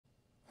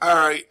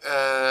Alright,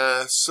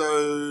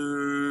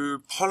 so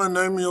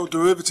polynomial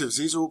derivatives,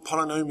 these are all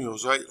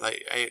polynomials, right?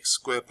 Like ax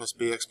squared plus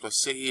bx plus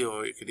c,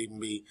 or it could even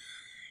be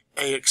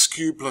ax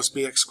cubed plus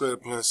bx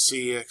squared plus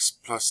cx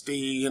plus d,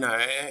 you know,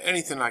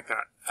 anything like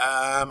that.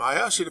 I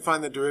asked you to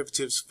find the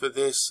derivatives for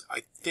this.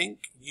 I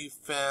think you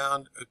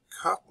found a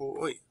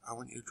couple. Wait, I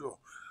want you to draw.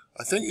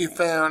 I think you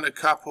found a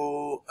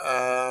couple,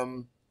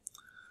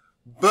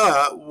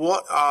 but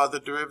what are the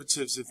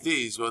derivatives of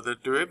these? Well, the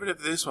derivative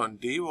of this one,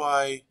 dy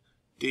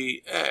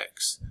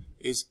dx,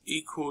 is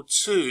equal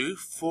to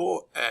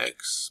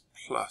 4x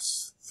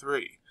plus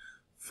 3.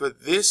 For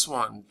this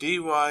one, dy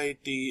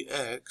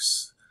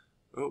dx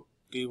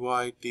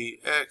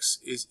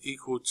is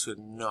equal to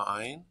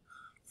 9.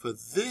 For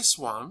this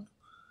one,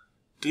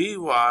 dy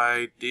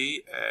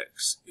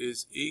dx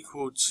is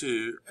equal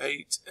to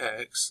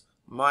 8x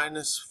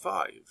minus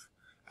 5.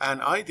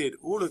 And I did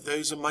all of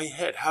those in my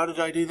head. How did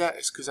I do that?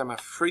 It's because I'm a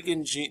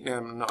friggin' genius. No,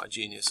 I'm not a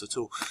genius at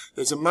all.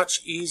 There's a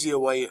much easier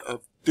way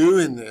of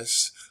doing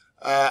this.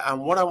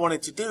 And what I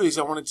wanted to do is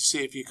I wanted to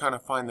see if you kind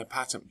of find the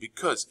pattern.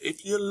 Because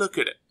if you look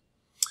at it,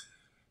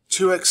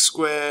 2x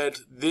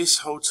squared, this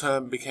whole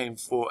term became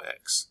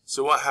 4x.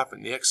 So what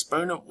happened? The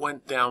exponent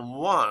went down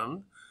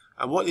 1.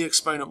 And what the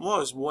exponent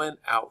was went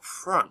out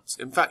front.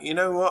 In fact, you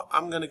know what?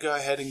 I'm going to go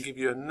ahead and give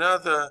you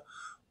another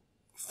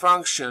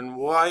function.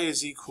 Y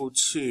is equal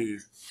to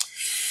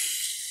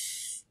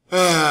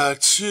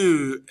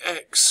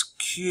 2x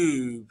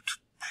cubed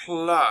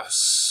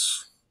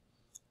plus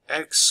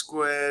x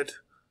squared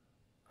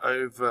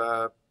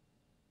over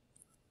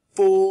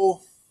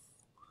 4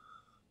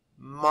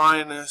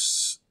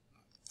 minus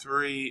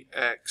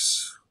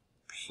 3x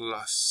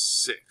plus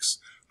 6.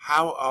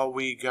 How are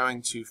we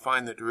going to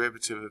find the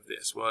derivative of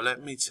this? Well,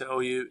 let me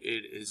tell you,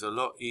 it is a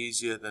lot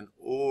easier than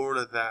all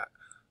of that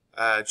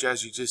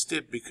jazz you just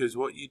did, because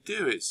what you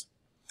do is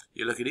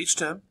you look at each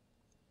term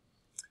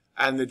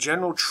and the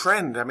general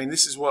trend. I mean,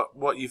 this is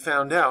what you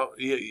found out.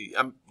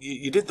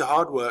 You did the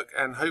hard work,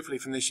 and hopefully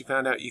from this you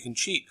found out you can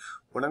cheat.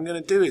 What I'm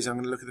going to do is I'm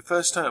going to look at the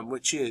first term,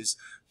 which is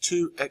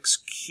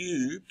 2x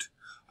cubed.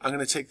 I'm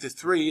going to take the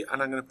 3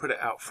 and I'm going to put it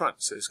out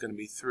front. So it's going to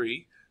be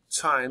 3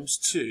 times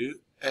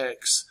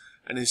 2x.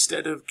 And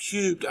instead of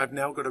cubed, I've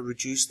now got to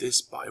reduce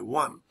this by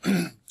 1.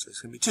 So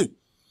it's going to be 2.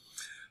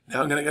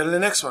 Now I'm going to go to the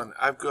next one.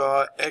 I've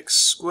got x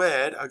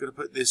squared. I've got to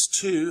put this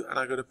 2 and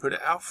I've got to put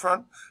it out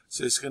front.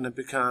 So it's going to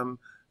become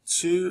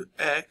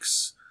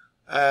 2x.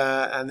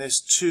 And this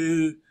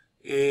 2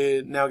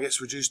 now gets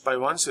reduced by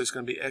 1. So it's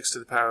going to be x to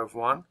the power of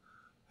 1.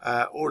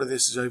 All of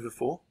this is over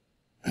 4.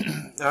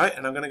 Alright,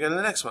 and I'm going to go to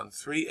the next one.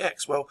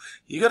 3x. Well,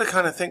 you got to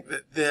kind of think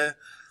that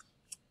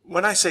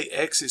when I say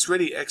x, it's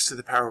really x to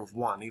the power of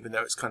 1, even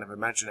though it's kind of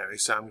imaginary.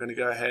 So I'm going to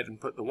go ahead and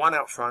put the 1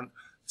 out front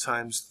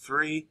times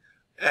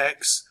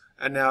 3x.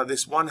 And now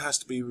this 1 has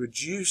to be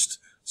reduced,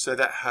 so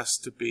that has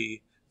to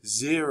be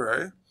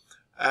 0.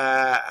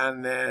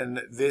 And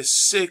then this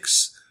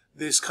 6,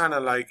 this kind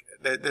of like,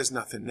 there's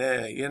nothing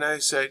there, you know,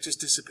 so it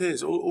just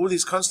disappears. All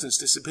these constants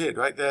disappeared,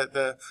 right?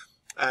 The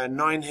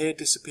 9 here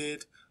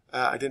disappeared.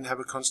 I didn't have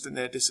a constant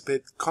there,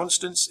 disappeared.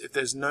 Constants, if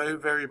there's no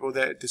variable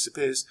there, it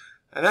disappears.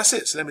 And that's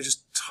it. So let me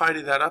just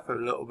tidy that up a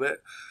little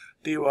bit.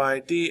 dy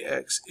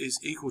dx is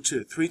equal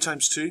to 3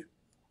 times 2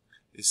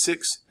 is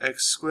 6x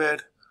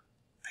squared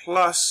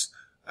plus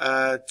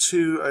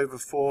 2 over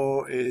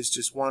 4 is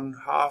just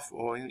 1/2,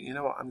 or you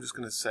know what, I'm just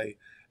going to say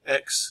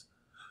x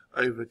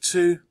over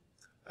 2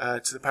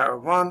 to the power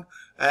of 1.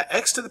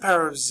 X to the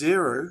power of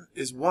 0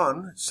 is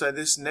 1, so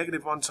this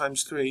negative 1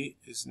 times 3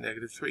 is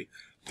negative 3.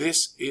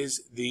 This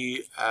is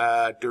the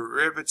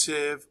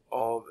derivative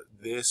of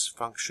this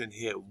function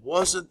here.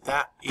 Wasn't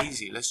that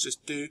easy? Let's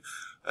just do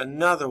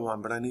another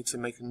one, but I need to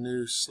make a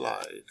new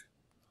slide.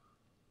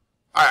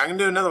 Alright, I'm going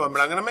to do another one,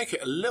 but I'm going to make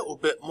it a little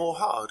bit more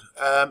hard.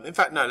 In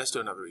fact, no, let's do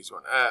another easy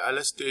one.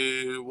 Let's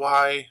do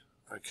y.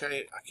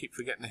 Okay, I keep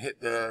forgetting to hit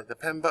the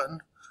pen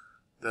button.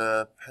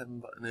 The pen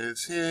button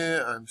is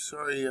here. I'm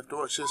sorry, you have to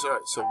watch this.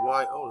 Alright, so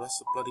y, oh, that's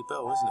the bloody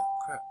bell, isn't it?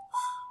 Crap.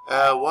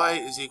 Y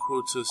is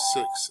equal to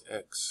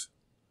 6x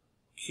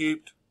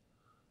cubed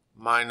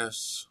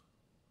minus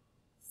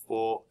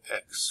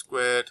 4x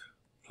squared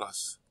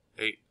plus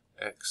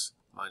 8x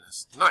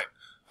minus 9.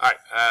 Alright,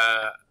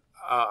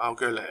 I'll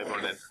go let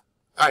everyone in.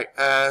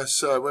 Alright,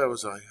 so where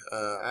was I?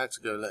 I had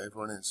to go let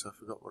everyone in, so I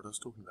forgot what I was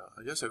talking about.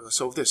 I guess I've got to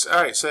solve this.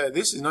 Alright, so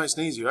this is nice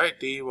and easy, right?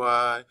 dy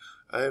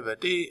over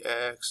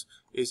dx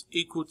is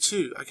equal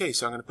to, okay,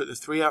 so I'm going to put the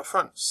 3 out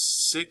front.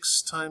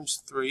 6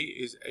 times 3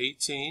 is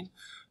 18.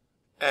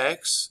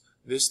 X,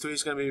 this 3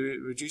 is going to be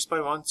reduced by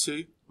 1,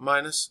 2,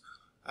 minus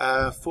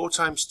 4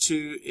 times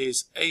 2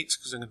 is 8,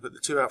 because I'm going to put the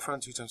 2 out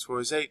front. 2 times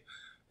 4 is 8.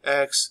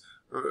 X,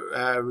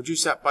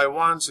 reduce that by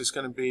 1, so it's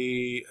going to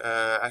be,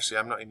 actually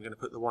I'm not even going to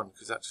put the 1,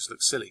 because that just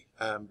looks silly,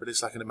 but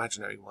it's like an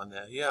imaginary 1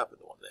 there. Yeah, I'll put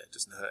the 1 there, it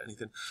doesn't hurt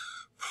anything.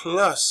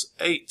 Plus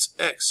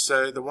 8x,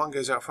 so the 1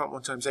 goes out front.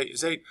 1 times 8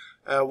 is 8.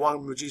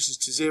 1 reduces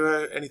to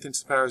 0, anything to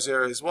the power of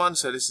 0 is 1,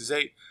 so this is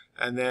 8,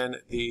 and then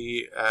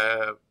the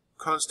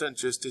constant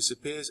just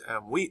disappears,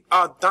 and we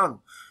are done.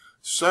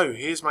 So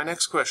here's my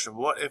next question.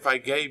 What if I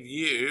gave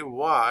you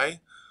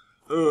y?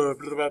 Yeah,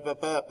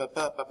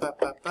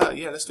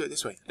 let's do it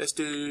this way. Let's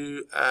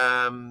do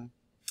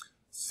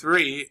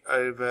 3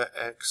 over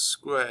x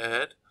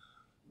squared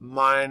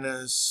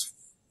minus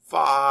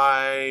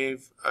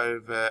 5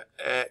 over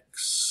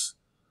x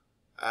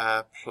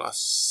plus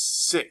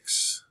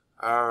 6.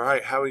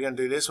 Alright, how are we going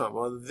to do this one?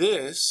 Well,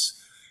 this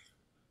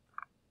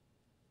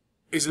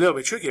is a little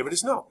bit trickier, but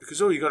it's not,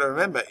 because all you've got to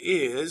remember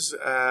is,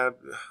 I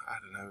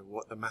don't know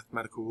what the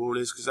mathematical rule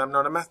is because I'm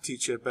not a math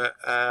teacher, but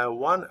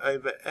 1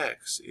 over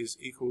x is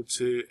equal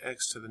to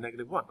x to the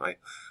negative 1, right?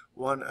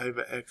 1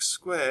 over x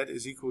squared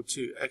is equal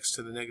to x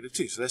to the negative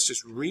 2. So let's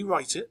just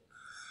rewrite it.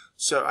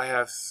 So I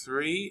have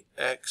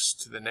 3x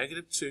to the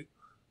negative 2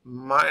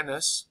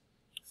 minus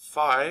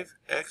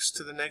 5x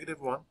to the negative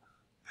 1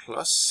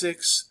 plus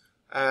 6.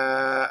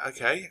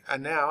 Okay,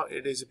 and now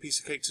it is a piece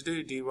of cake to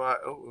do. dy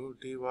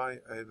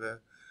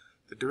over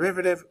the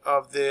derivative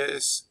of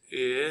this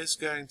is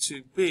going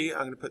to be, I'm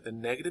going to put the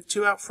negative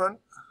 2 out front.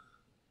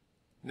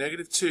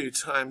 Negative 2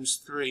 times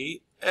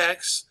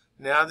 3x.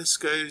 Now this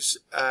goes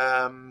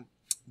down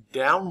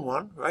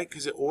 1, right?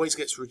 Because it always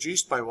gets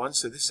reduced by 1.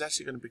 So this is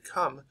actually going to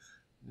become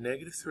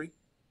negative 3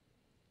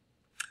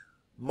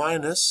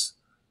 minus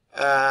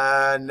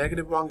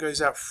negative 1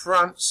 goes out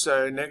front,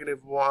 so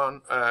negative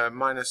 1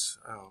 minus,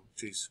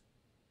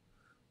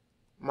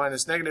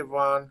 minus negative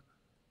 1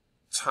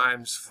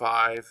 times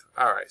 5.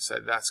 Alright, so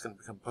that's going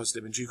to become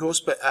positive in due course,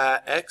 but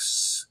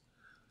x,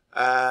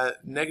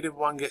 negative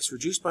 1 gets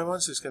reduced by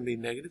 1, so it's going to be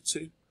negative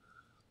 2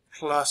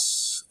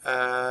 plus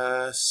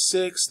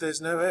 6.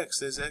 There's no x,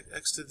 there's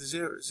x to the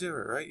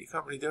 0, right? You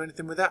can't really do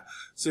anything with that.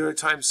 0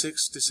 times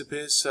 6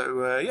 disappears,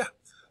 so yeah,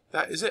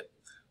 that is it.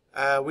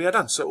 We are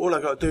done. So all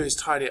I've got to do is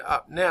tidy it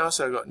up now.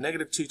 So I've got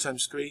negative 2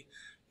 times 3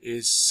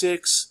 is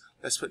 6.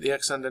 Let's put the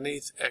x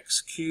underneath,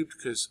 x cubed,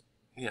 because,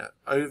 you know,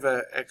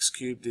 over x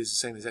cubed is the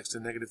same as x to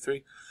the negative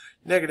 3.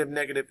 Negative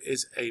negative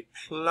is a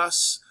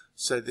plus,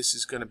 so this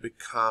is going to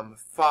become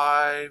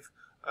 5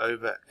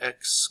 over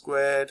x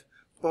squared.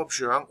 Bob's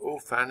your uncle,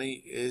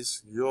 Fanny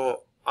is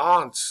your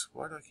aunt.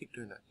 Why do I keep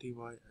doing that? dy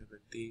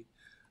over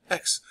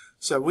dx.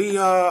 So we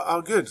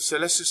are good. So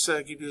let's just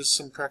give you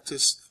some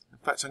practice. In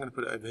fact, I'm going to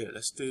put it over here.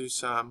 Let's do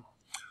some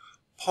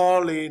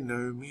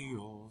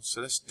polynomials.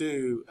 So let's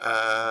do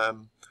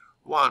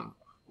 1.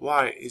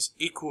 Y is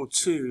equal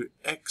to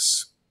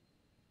x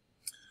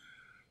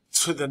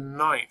to the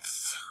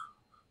 9th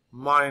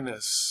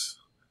minus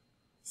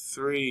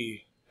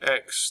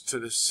 3x to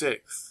the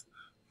 6th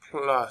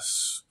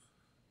plus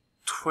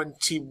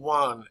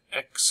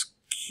 21x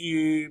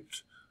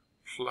cubed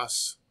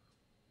plus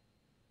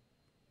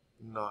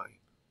 9.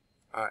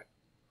 Alright,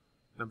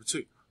 number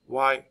 2.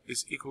 Y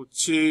is equal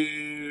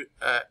to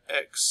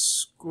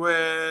x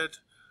squared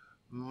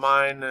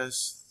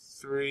minus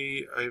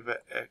 3 over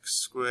x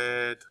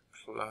squared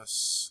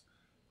plus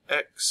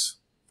x.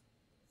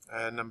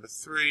 Number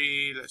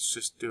 3, let's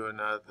just do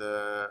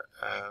another,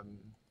 oh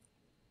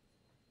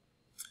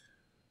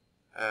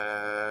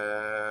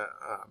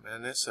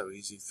man, they're so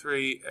easy.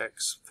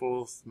 3x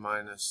fourth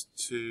minus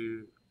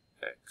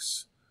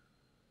 2x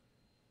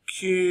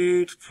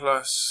cubed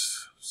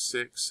plus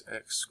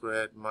 6x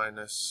squared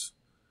minus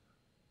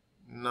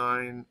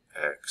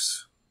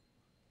 9x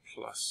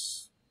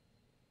plus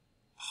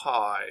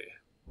pi.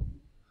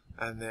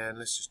 And then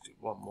let's just do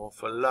one more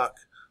for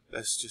luck.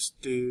 Let's just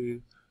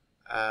do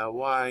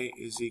y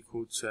is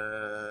equal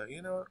to,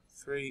 you know what,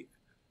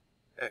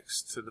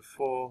 3x to the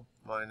 4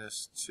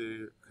 minus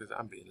 2, because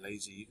I'm being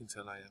lazy, you can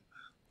tell I am,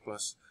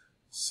 plus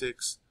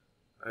 6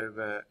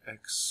 over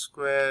x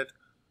squared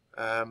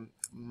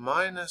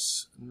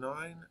minus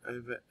 9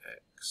 over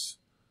x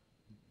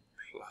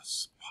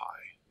plus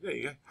pi. There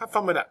you go. Have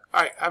fun with that.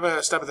 Alright, have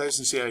a stab at those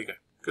and see how you go.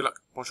 Good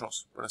luck. Bon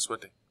chance. Buena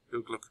suerte.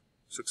 Good luck.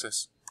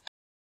 Success.